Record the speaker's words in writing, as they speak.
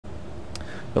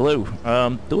Hello,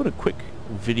 doing a quick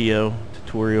video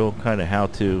tutorial, kind of how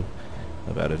to,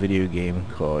 about a video game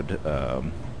called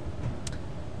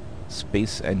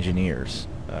Space Engineers.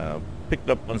 Picked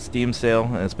up on Steam sale,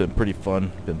 and it's been pretty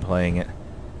fun, been playing it.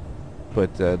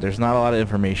 But there's not a lot of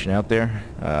information out there.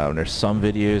 There's some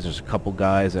videos, there's a couple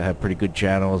guys that have pretty good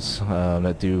channels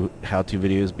that do how-to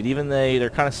videos, but even they're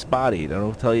kind of spotty. They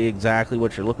don't tell you exactly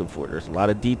what you're looking for. There's a lot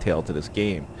of detail to this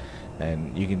game.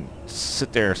 And you can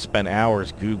sit there and spend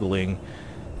hours Googling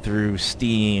through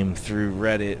Steam, through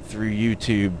Reddit, through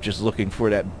YouTube, just looking for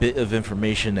that bit of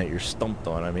information that you're stumped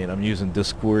on. I mean, I'm using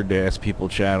Discord to ask people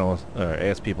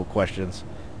ask people questions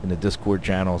in the Discord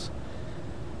channels.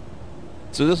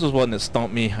 So this was one that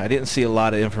stumped me. I didn't see a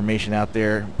lot of information out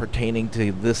there pertaining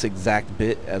to this exact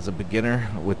bit as a beginner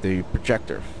with the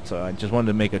projector. So I just wanted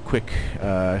to make a quick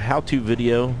how-to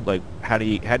video, like how do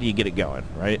you get it going,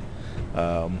 right?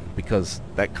 Because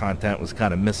that content was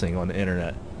kind of missing on the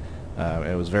internet.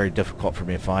 It was very difficult for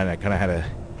me to find. I kind of had to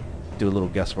do a little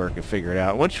guesswork and figure it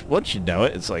out. Once you know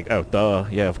it, it's like, oh, duh,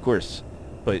 yeah, of course.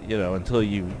 But, you know, until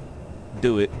you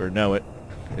do it or know it,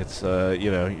 it's,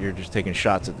 you know, you're just taking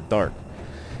shots at the dark.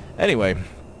 Anyway,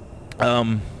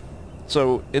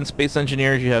 so in Space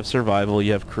Engineers, you have survival,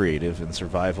 you have creative. And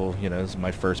survival, you know, this is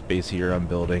my first base here I'm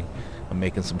building. I'm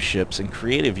making some ships. In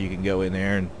creative, you can go in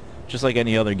there and just like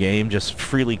any other game, just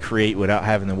freely create without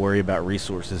having to worry about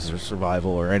resources or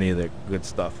survival or any of the good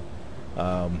stuff.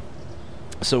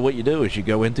 So what you do is you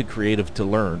go into creative to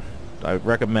learn. I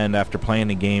recommend after playing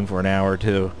the game for an hour or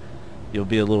two, you'll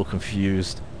be a little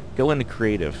confused. Go into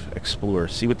creative, explore,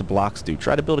 see what the blocks do.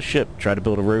 Try to build a ship, try to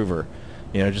build a rover.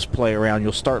 You know, just play around.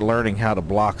 You'll start learning how the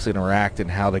blocks interact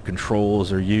and how the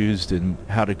controls are used and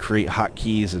how to create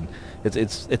hotkeys. And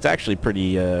it's actually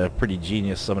pretty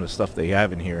genius, some of the stuff they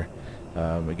have in here.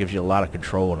 It gives you a lot of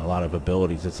control and a lot of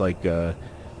abilities. It's like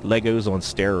Legos on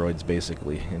steroids,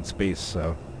 basically, in space,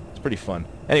 so it's pretty fun.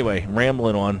 Anyway, I'm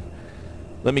rambling on.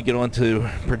 Let me get on to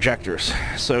projectors.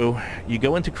 So you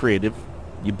go into creative,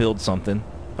 you build something.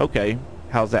 Okay,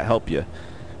 how's that help you?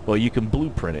 Well, you can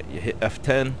blueprint it. You hit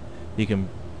F10, you can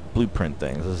blueprint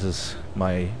things. This is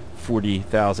my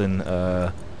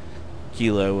 40,000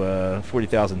 kilo,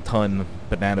 40,000 ton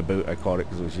banana boat, I called it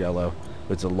because it was yellow.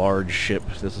 It's a large ship.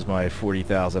 This is my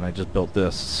 40,000. I just built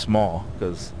this small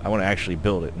because I want to actually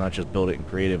build it, not just build it in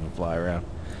creative and fly around.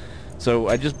 So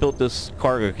I just built this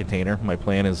cargo container. My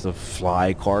plan is to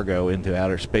fly cargo into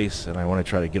outer space, and I want to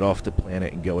try to get off the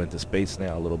planet and go into space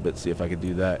now a little bit, see if I can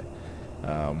do that.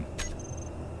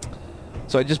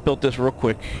 So I just built this real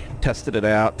quick, tested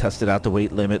out the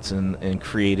weight limits in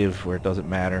creative where it doesn't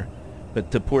matter.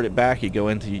 But to port it back, you go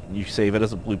into, you save it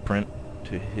as a blueprint.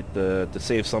 To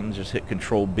save something, just hit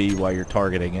Control B while you're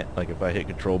targeting it. Like if I hit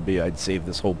Control B, I'd save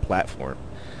this whole platform.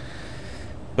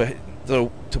 But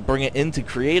so to bring it into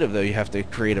creative, though, you have to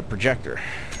create a projector.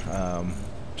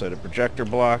 So the projector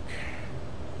block,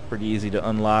 pretty easy to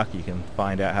unlock. You can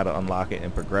find out how to unlock it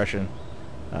in progression.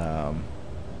 But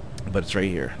it's right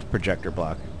here. It's projector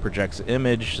block. Projects the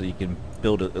image, so you can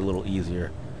build it a little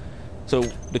easier. So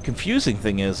the confusing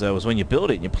thing is, though, is when you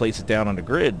build it and you place it down on the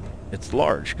grid, it's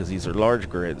large because these are large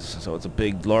grids. So it's a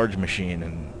big, large machine,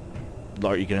 and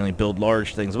you can only build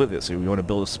large things with it. So if you want to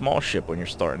build a small ship when you're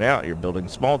starting out, you're building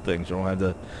small things. You don't have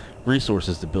the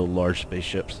resources to build large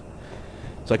spaceships.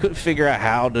 So I couldn't figure out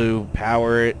how to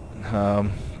power it.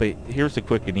 But here's the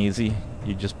quick and easy.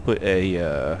 You just put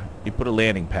a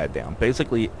landing pad down.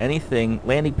 Basically, anything.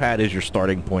 Landing pad is your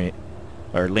starting point,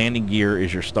 or landing gear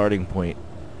is your starting point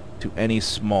to any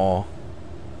small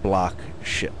block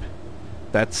ship.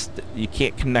 You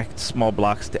can't connect small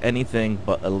blocks to anything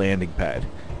but a landing pad.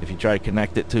 If you try to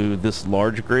connect it to this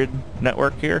large grid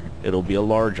network here, it'll be a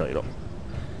large item.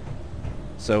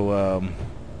 So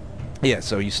yeah,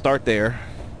 so you start there,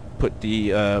 put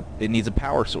it needs a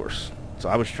power source. So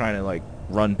I was trying to like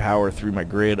run power through my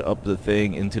grid up the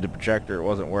thing into the projector. It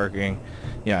wasn't working.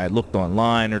 Yeah, I looked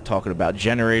online. They're talking about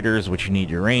generators, which you need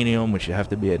uranium, which you have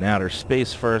to be in outer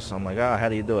space first. I'm like, how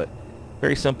do you do it?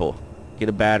 Very simple. Get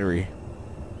a battery,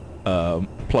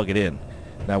 plug it in.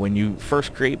 Now, when you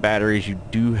first create batteries, you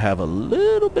do have a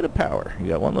little bit of power. You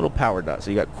got one little power dot,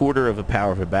 so you got quarter of the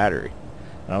power of a battery.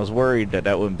 And I was worried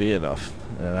that wouldn't be enough.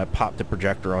 And I popped the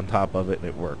projector on top of it, and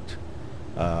it worked.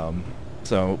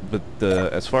 But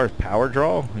as far as power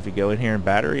draw, if you go in here in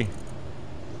battery,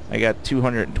 I got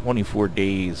 224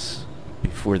 days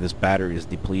before this battery is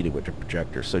depleted with the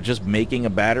projector. So just making a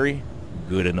battery,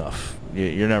 good enough.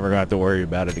 You're never going to have to worry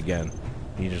about it again.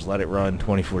 You just let it run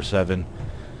 24/7.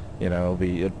 You know, it'll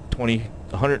be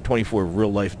 124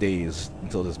 real life days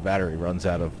until this battery runs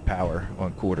out of power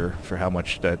on quarter for how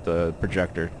much that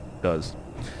projector does.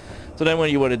 So then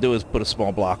what you want to do is put a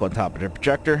small block on top of the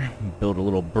projector, build a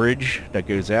little bridge that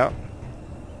goes out,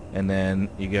 and then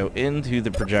you go into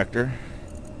the projector.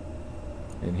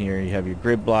 And here you have your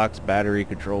grid blocks, battery,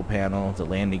 control panel, the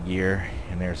landing gear,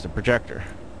 and there's the projector.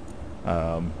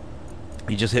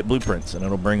 You just hit blueprints and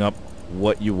it'll bring up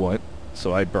what you want.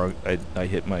 So I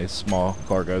hit my small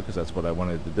cargo because that's what I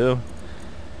wanted to do.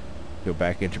 Go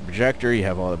back into projector, you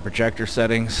have all the projector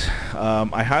settings.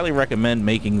 I highly recommend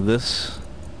making this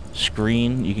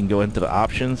screen. You can go into the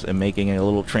options and making it a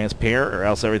little transparent, or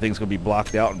else everything's going to be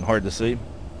blocked out and hard to see.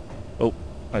 Oh,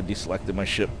 I deselected my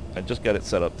ship. I just got it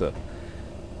set up to...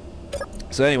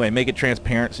 So anyway, make it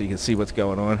transparent so you can see what's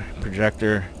going on.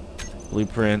 Projector,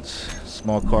 blueprints,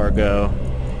 small cargo.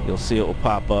 You'll see it will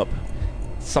pop up.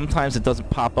 Sometimes it doesn't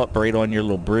pop up right on your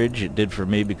little bridge. It did for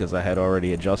me because I had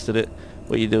already adjusted it.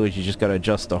 What you do is you just got to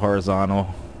adjust the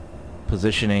horizontal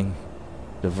positioning,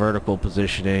 the vertical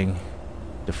positioning,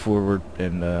 the forward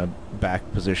and back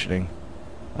positioning,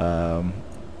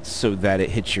 so that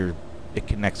it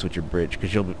connects with your bridge.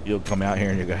 Because you'll come out here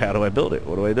and you go, how do I build it?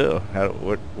 What do I do?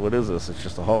 What is this? It's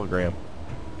just a hologram.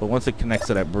 But once it connects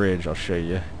to that bridge, I'll show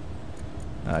you.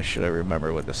 Should I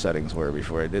remember what the settings were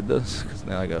before I did this? Because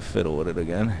now I got to fiddle with it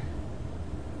again.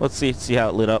 Let's see how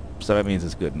it lit up. So that means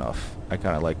it's good enough. I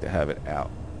kind of like to have it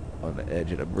out on the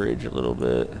edge of the bridge a little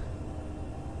bit.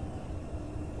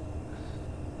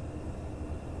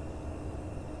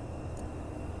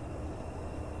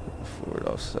 Put the forward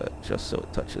offset just so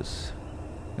it touches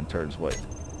and turns white.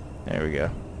 There we go.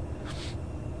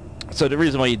 So the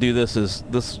reason why you do this is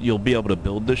you'll be able to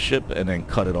build this ship and then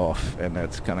cut it off, and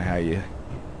that's kind of how you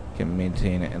can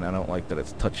maintain it. And I don't like that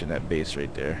it's touching that base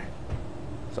right there.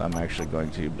 So I'm actually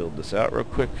going to build this out real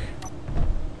quick.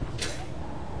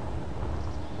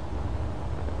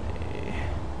 Let me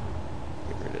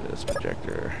get rid of this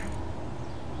projector.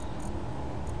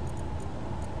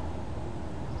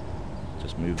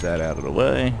 Just move that out of the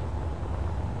way.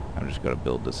 I'm just going to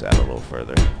build this out a little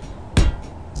further.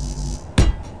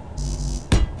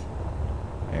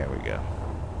 There we go.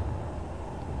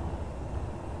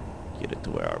 Get it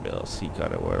to where I'll be able to see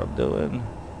kind of what I'm doing.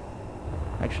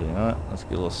 Actually, you know what? Let's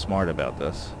get a little smart about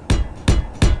this.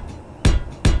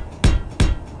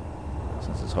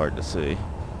 Since it's hard to see,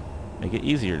 make it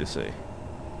easier to see.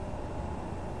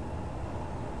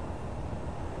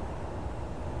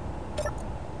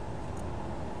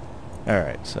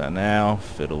 Alright, so now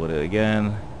fiddle with it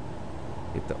again.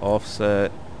 Get the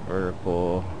offset,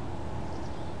 vertical.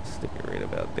 Stick it right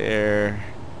about there.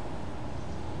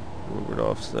 Forward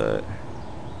offset.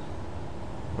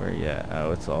 Where you at?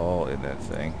 Oh, it's all in that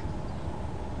thing.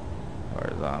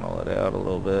 Horizontal it out a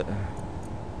little bit.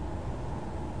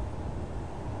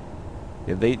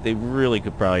 Yeah, they really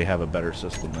could probably have a better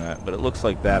system than that, but it looks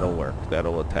like that'll work.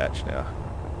 That'll attach now.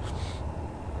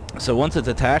 So once it's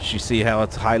attached, you see how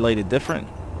it's highlighted different?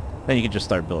 Then you can just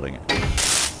start building it.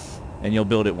 And you'll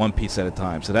build it one piece at a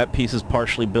time. So that piece is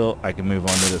partially built. I can move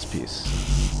on to this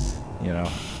piece. You know,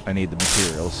 I need the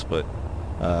materials, but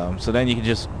so then you can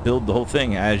just build the whole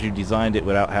thing as you designed it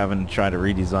without having to try to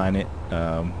redesign it,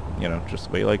 you know, just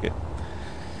the way you like it.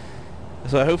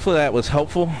 So hopefully that was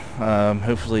helpful.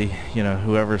 Hopefully, you know,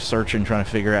 whoever's searching, trying to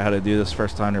figure out how to do this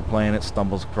first time they're playing it,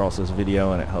 stumbles across this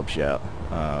video and it helps you out.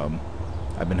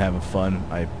 I've been having fun.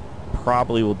 I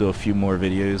probably will do a few more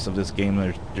videos of this game.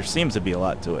 There seems to be a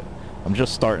lot to it. I'm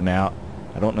just starting out.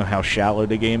 I don't know how shallow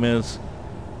the game is,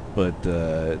 but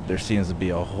there seems to be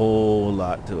a whole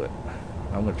lot to it.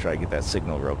 I'm going to try to get that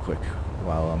signal real quick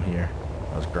while I'm here.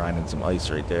 I was grinding some ice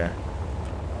right there.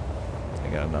 I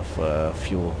got enough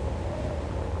fuel.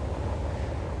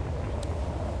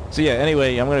 So yeah,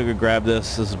 anyway, I'm going to go grab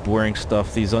this. This is boring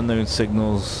stuff. These unknown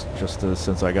signals, just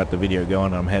since I got the video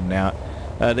going, I'm heading out.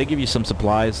 They give you some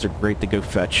supplies. They're great to go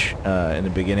fetch in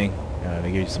the beginning.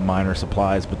 They give you some minor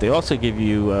supplies, but they also give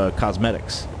you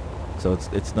cosmetics. So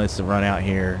it's nice to run out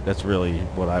here. That's really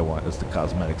what I want, is the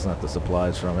cosmetics, not the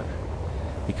supplies from it.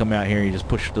 You come out here, you just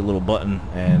push the little button,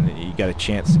 and you got a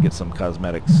chance to get some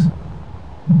cosmetics.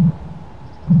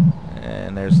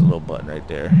 And there's the little button right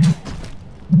there.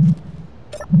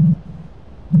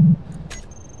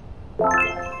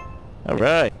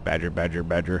 Alright, badger, badger,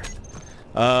 badger.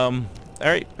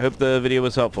 Alright, hope the video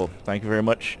was helpful. Thank you very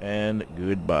much, and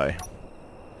goodbye.